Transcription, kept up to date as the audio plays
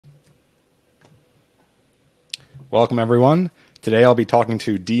Welcome, everyone. Today I'll be talking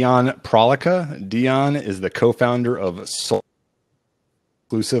to Dejan Pralica. Dejan is the co-founder of Soul,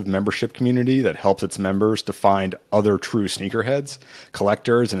 exclusive membership community that helps its members to find other true sneakerheads,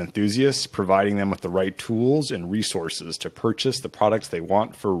 collectors, and enthusiasts, providing them with the right tools and resources to purchase the products they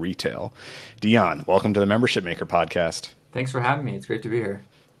want for retail. Dejan, welcome to the Membership Maker podcast. Thanks for having me. It's great to be here.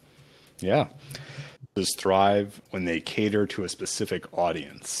 Yeah. Thrive when they cater to a specific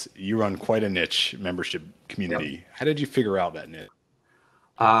audience. You run quite a niche membership community. Yep. How did you figure out that niche?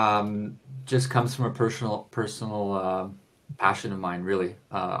 Just comes from a personal passion of mine, really.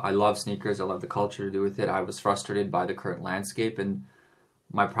 I love sneakers. I love the culture to do with it. I was frustrated by the current landscape, and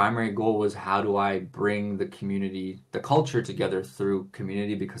my primary goal was, how do I bring the community, the culture together through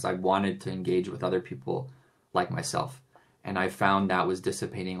community, because I wanted to engage with other people like myself. And I found that was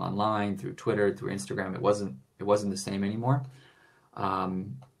dissipating online, through Twitter, through Instagram. It wasn't the same anymore.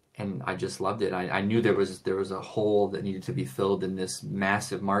 And I just loved it. I knew there was a hole that needed to be filled in this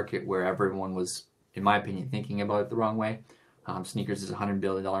massive market where everyone was, in my opinion, thinking about it the wrong way. Sneakers is a $100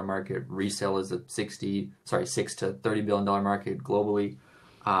 billion market. Resale is a $6 to $30 billion market globally.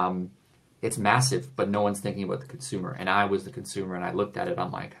 It's massive, but no one's thinking about the consumer. And I was the consumer, and I looked at it.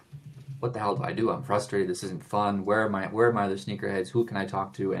 I'm like, what the hell do I do? I'm frustrated. This isn't fun. Where are my other sneakerheads? Who can I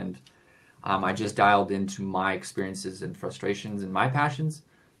talk to? And I just dialed into my experiences and frustrations and my passions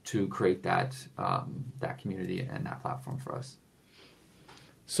to create that community and that platform for us.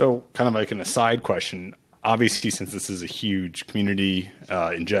 So, kind of like an aside question, obviously, since this is a huge community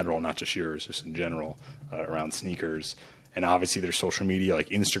in general, not just yours, just in general, around sneakers, and obviously there's social media like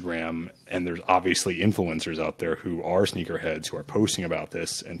Instagram, and there's obviously influencers out there who are sneakerheads who are posting about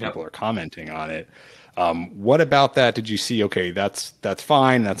this, and people are commenting on it. What about that did you see? Okay, that's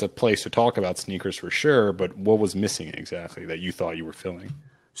fine. That's a place to talk about sneakers for sure. But what was missing exactly that you thought you were filling?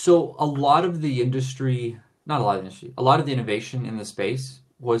 So a lot of the innovation in the space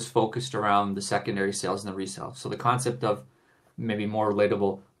was focused around the secondary sales and the resale. So the concept of maybe more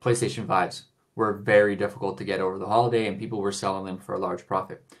relatable PlayStation 5s were very difficult to get over the holiday, and people were selling them for a large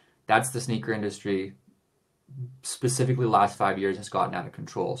profit. That's the sneaker industry, specifically the last 5 years, has gotten out of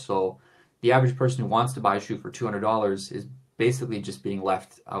control. So the average person who wants to buy a shoe for $200 is basically just being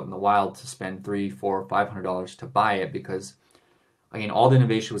left out in the wild to spend $300, $400, $500 to buy it, because again, all the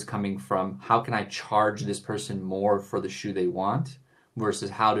innovation was coming from, how can I charge this person more for the shoe they want, versus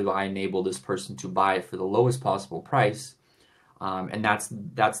how do I enable this person to buy it for the lowest possible price. And that's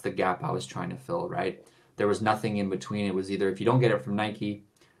the gap I was trying to fill, right? There was nothing in between. It was either, if you don't get it from Nike,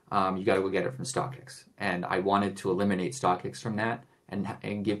 you got to go get it from StockX. And I wanted to eliminate StockX from that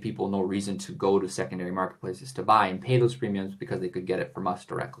and give people no reason to go to secondary marketplaces to buy and pay those premiums, because they could get it from us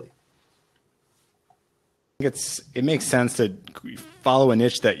directly. It makes sense to follow a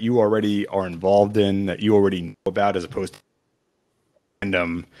niche that you already are involved in, that you already know about, as opposed to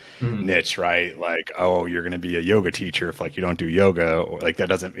random niche, right? Like, oh, you're going to be a yoga teacher if you don't do yoga, or like that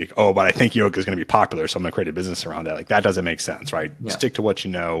doesn't make, oh, but I think yoga is going to be popular, so I'm going to create a business around that. Like, that doesn't make sense, right? Yeah. Stick to what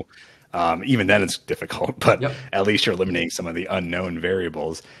you know. Even then it's difficult, but at least you're eliminating some of the unknown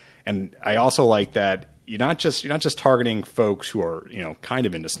variables. And I also like that you're not just targeting folks who are, kind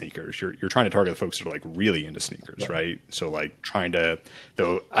of into sneakers. You're trying to target the folks who are really into sneakers, right? So trying to,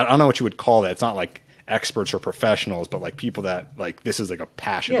 though, I don't know what you would call that. It's not like experts or professionals, but people that this is a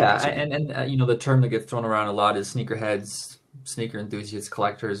passion. Yeah, and the term that gets thrown around a lot is sneakerheads, sneaker enthusiasts,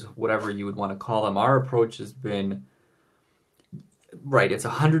 collectors, whatever you would want to call them. Our approach has been, right, it's a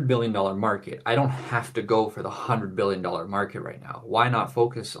 $100 billion market. I don't have to go for the $100 billion market right now. Why not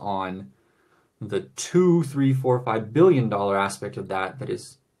focus on the $2, $3, $4, $5 billion aspect of that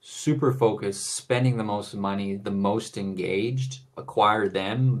is super focused, spending the most money, the most engaged, acquire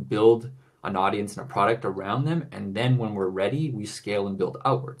them, build an audience and a product around them, and then when we're ready, we scale and build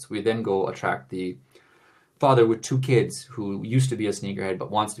outwards. We then go attract the father with 2 kids who used to be a sneakerhead but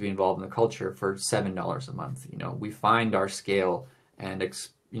wants to be involved in the culture for $7 a month. We find our scale and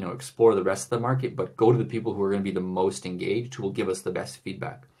explore the rest of the market, but go to the people who are going to be the most engaged, who will give us the best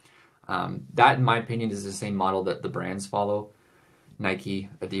feedback. That, in my opinion, is the same model that the brands follow. Nike,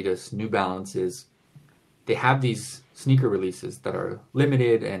 Adidas, New Balance they have these sneaker releases that are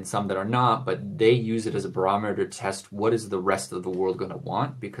limited and some that are not, but they use it as a barometer to test what is the rest of the world going to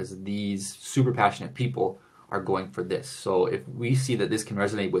want, because these super passionate people are going for this. So if we see that this can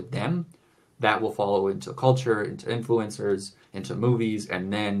resonate with them, that will follow into culture, into influencers, into movies,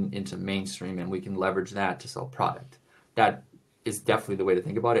 and then into mainstream, and we can leverage that to sell product. That is definitely the way to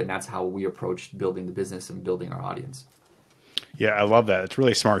think about it, and that's how we approached building the business and building our audience. Yeah, I love that. It's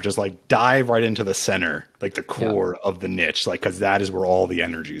really smart. Just like dive right into the center, like the Yeah. core of the niche, like because that is where all the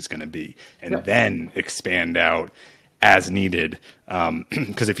energy is going to be, and Yeah. then expand out as needed.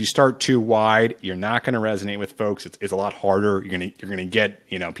 Because if you start too wide, you're not going to resonate with folks. It's a lot harder. You're gonna get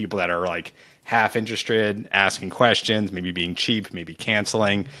people that are like half interested, asking questions, maybe being cheap, maybe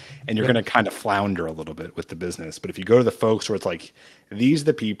canceling, and you're Yeah. going to kind of flounder a little bit with the business. But if you go to the folks where it's like, these are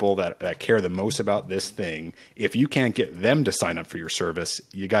the people that care the most about this thing. If you can't get them to sign up for your service,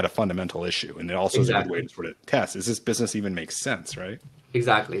 you got a fundamental issue. And it also is a good way Exactly. to sort of test, is this business even make sense, right?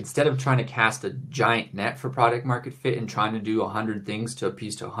 Exactly. Instead of trying to cast a giant net for product market fit and trying to do 100 things to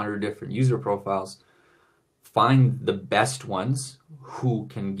appease to 100 different user profiles, find the best ones who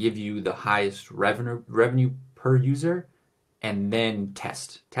can give you the highest revenue per user, and then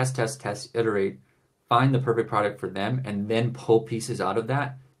test, iterate, find the perfect product for them, and then pull pieces out of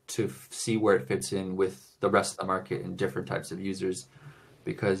that to see where it fits in with the rest of the market and different types of users.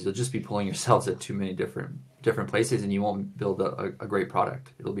 Because you'll just be pulling yourselves at too many different places, and you won't build a great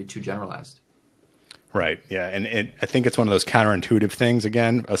product. It'll be too generalized. Right. Yeah. And I think it's one of those counterintuitive things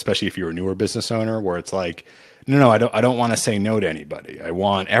again, especially if you're a newer business owner, where it's like, no, I don't want to say no to anybody. I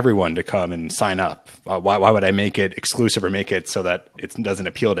want everyone to come and sign up. Why would I make it exclusive or make it so that it doesn't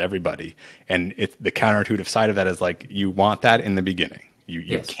appeal to everybody? And the counterintuitive side of that is like, you want that in the beginning. You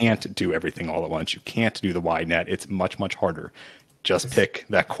Yes. can't do everything all at once. You can't do the wide net. It's much, much harder. Just pick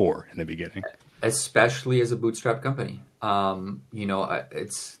that core in the beginning. Especially as a bootstrap company.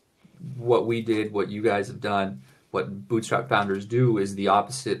 It's what we did, what you guys have done, what bootstrap founders do is the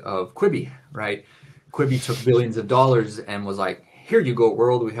opposite of Quibi, right? Quibi took billions of dollars and was like, here you go,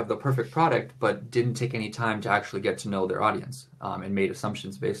 world, we have the perfect product, but didn't take any time to actually get to know their audience, and made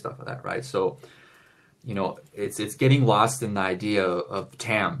assumptions based off of that, right? So, it's getting lost in the idea of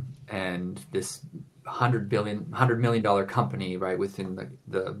TAM and this $100 million company, right, within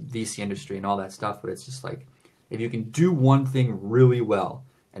the VC industry and all that stuff. But it's just like, if you can do one thing really well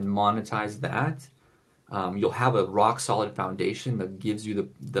and monetize that, you'll have a rock solid foundation that gives you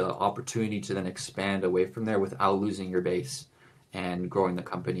the opportunity to then expand away from there without losing your base and growing the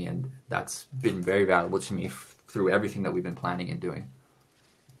company. And that's been very valuable to me through everything that we've been planning and doing.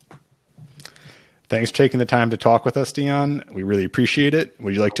 Thanks for taking the time to talk with us, Dejan. We really appreciate it.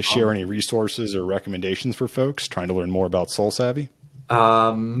 Would you like to share any resources or recommendations for folks trying to learn more about SoulSavvy?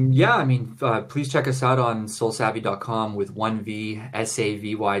 Please check us out on soulsavvy.com with 1V,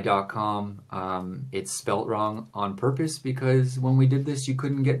 SAVY.com. It's spelt wrong on purpose because when we did this, you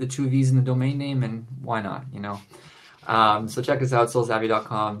couldn't get the 2 V's in the domain name, and why not, So check us out,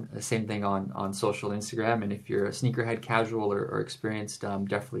 soulsavvy.com. The same thing on social Instagram. And if you're a sneakerhead, casual or experienced,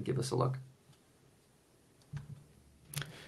 definitely give us a look.